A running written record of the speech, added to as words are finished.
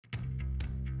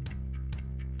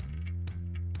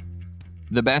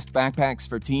The best backpacks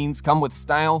for teens come with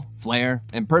style, flair,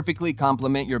 and perfectly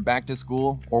complement your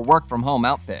back-to-school or work-from-home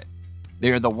outfit.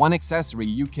 They are the one accessory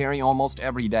you carry almost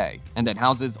every day and that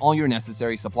houses all your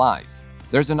necessary supplies.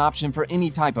 There's an option for any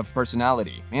type of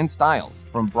personality and style,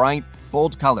 from bright,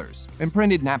 bold colors and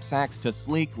printed knapsacks to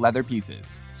sleek leather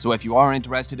pieces. So if you are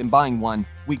interested in buying one,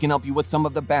 we can help you with some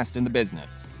of the best in the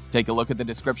business. Take a look at the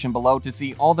description below to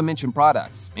see all the mentioned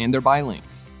products and their buy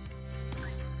links.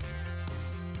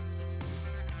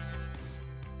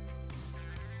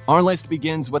 Our list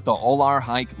begins with the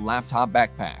OlarHike laptop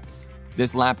backpack.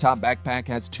 This laptop backpack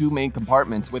has two main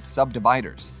compartments with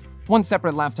subdividers. One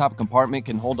separate laptop compartment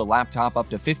can hold a laptop up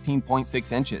to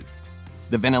 15.6 inches.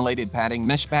 The ventilated padding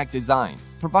mesh-back design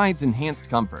provides enhanced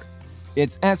comfort.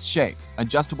 Its S-shaped,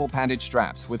 adjustable padded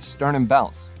straps with sternum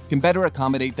belts can better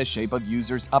accommodate the shape of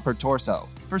user's upper torso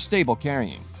for stable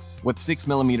carrying. With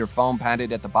 6mm foam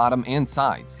padded at the bottom and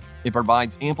sides, it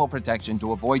provides ample protection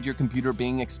to avoid your computer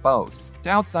being exposed to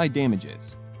outside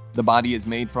damages. The body is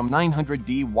made from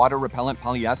 900D water-repellent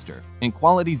polyester, and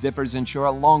quality zippers ensure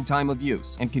a long time of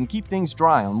use and can keep things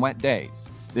dry on wet days.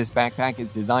 This backpack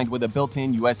is designed with a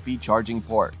built-in USB charging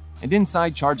port and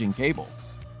inside charging cable.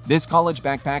 This college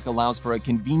backpack allows for a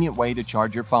convenient way to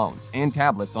charge your phones and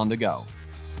tablets on the go.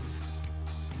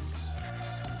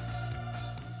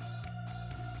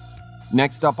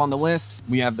 Next up on the list,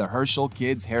 we have the Herschel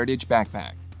Kids Heritage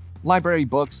Backpack. Library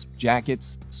books,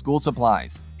 jackets, school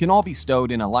supplies can all be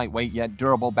stowed in a lightweight yet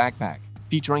durable backpack,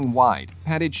 featuring wide,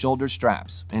 padded shoulder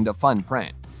straps and a fun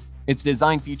print. Its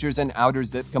design features an outer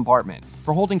zip compartment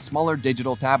for holding smaller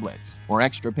digital tablets or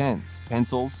extra pens,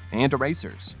 pencils, and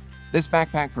erasers. This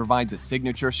backpack provides a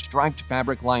signature striped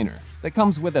fabric liner that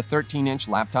comes with a 13-inch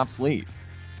laptop sleeve.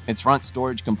 Its front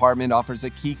storage compartment offers a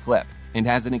key clip and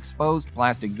has an exposed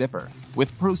plastic zipper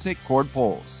with Prusik cord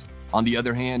pulls. On the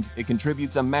other hand, it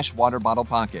contributes a mesh water bottle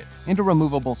pocket and a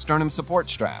removable sternum support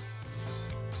strap.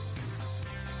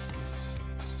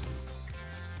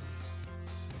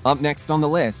 Up next on the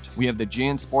list, we have the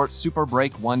JanSport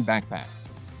SuperBreak 1 backpack.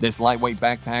 This lightweight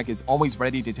backpack is always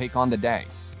ready to take on the day.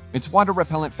 Its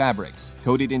water-repellent fabrics,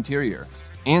 coated interior,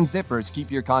 and zippers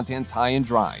keep your contents high and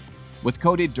dry. With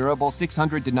coated durable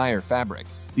 600 denier fabric,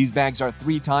 these bags are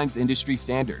 3 times industry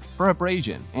standard for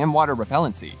abrasion and water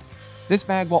repellency. This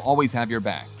bag will always have your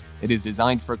back. It is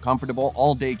designed for comfortable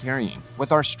all-day carrying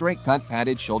with our straight-cut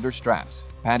padded shoulder straps,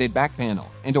 padded back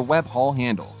panel, and a web haul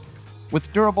handle.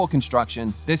 With durable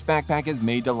construction, this backpack is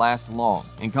made to last long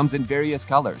and comes in various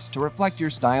colors to reflect your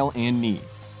style and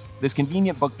needs. This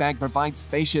convenient book bag provides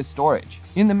spacious storage.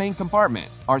 In the main compartment,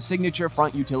 our signature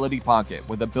front utility pocket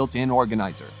with a built-in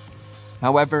organizer.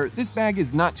 However, this bag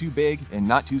is not too big and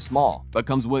not too small, but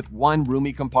comes with one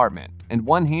roomy compartment and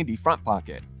one handy front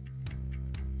pocket.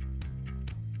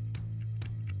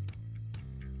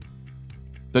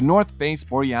 The North Face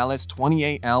Borealis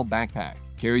 28L backpack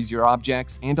carries your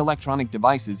objects and electronic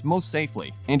devices most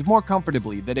safely and more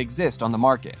comfortably that exist on the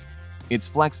market. Its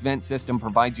flex vent system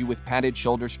provides you with padded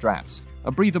shoulder straps,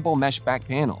 a breathable mesh back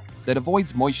panel that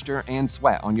avoids moisture and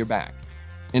sweat on your back.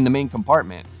 In the main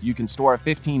compartment, you can store a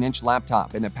 15-inch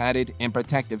laptop in a padded and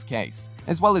protective case,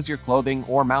 as well as your clothing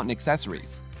or mountain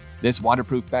accessories. This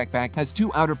waterproof backpack has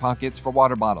 2 outer pockets for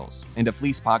water bottles and a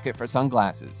fleece pocket for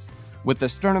sunglasses. With the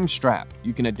sternum strap,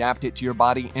 you can adapt it to your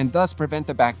body and thus prevent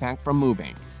the backpack from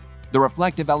moving. The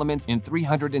reflective elements in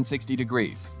 360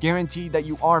 degrees guarantee that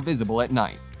you are visible at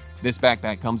night. This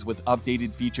backpack comes with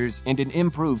updated features and an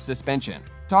improved suspension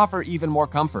to offer even more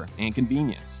comfort and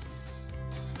convenience.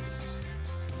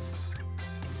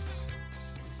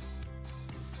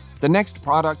 The next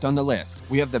product on the list,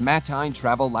 we have the Matein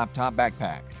Travel laptop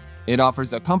backpack. It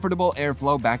offers a comfortable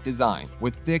airflow back design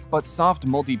with thick but soft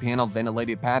multi-panel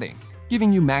ventilated padding,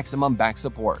 giving you maximum back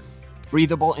support.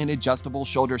 Breathable and adjustable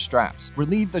shoulder straps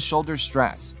relieve the shoulder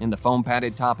stress in the foam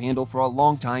padded top handle for a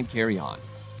long time carry-on.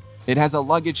 It has a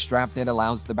luggage strap that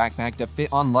allows the backpack to fit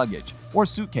on luggage or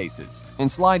suitcases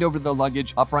and slide over the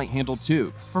luggage upright handled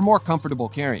tube for more comfortable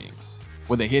carrying.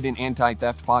 With a hidden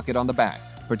anti-theft pocket on the back,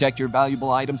 protect your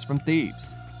valuable items from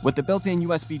thieves. With the built-in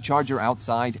USB charger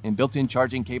outside and built-in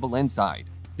charging cable inside,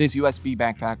 this USB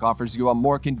backpack offers you a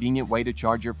more convenient way to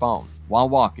charge your phone while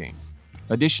walking.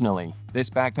 Additionally, this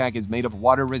backpack is made of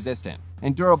water-resistant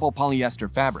and durable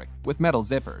polyester fabric with metal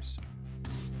zippers.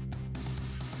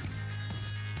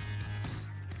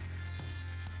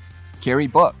 Carry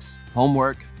books,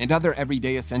 homework, and other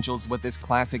everyday essentials with this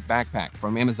classic backpack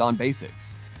from Amazon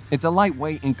Basics. It's a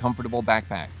lightweight and comfortable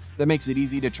backpack that makes it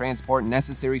easy to transport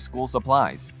necessary school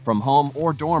supplies from home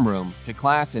or dorm room to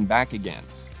class and back again.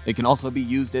 It can also be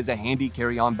used as a handy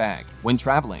carry-on bag when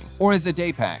traveling or as a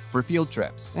day pack for field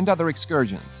trips and other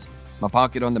excursions. A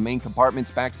pocket on the main compartment's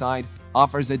backside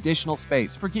offers additional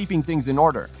space for keeping things in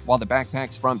order, while the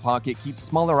backpack's front pocket keeps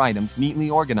smaller items neatly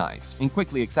organized and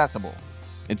quickly accessible.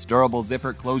 Its durable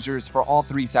zipper closures for all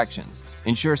 3 sections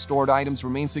ensure stored items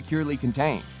remain securely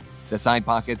contained. The side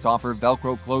pockets offer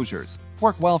Velcro closures,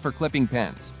 work well for clipping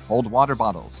pins, hold water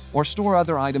bottles, or store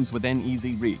other items within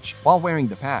easy reach while wearing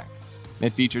the pack.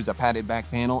 It features a padded back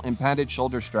panel and padded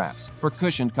shoulder straps for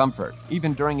cushioned comfort,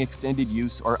 even during extended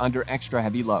use or under extra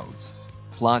heavy loads.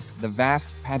 Plus, the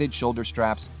vast padded shoulder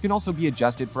straps can also be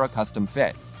adjusted for a custom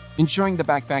fit, ensuring the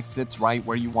backpack sits right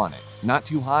where you want it, not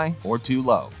too high or too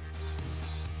low.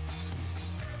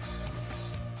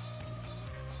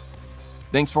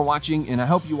 Thanks for watching, and I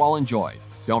hope you all enjoyed.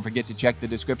 Don't forget to check the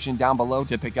description down below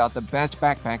to pick out the best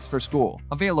backpacks for school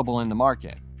available in the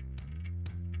market.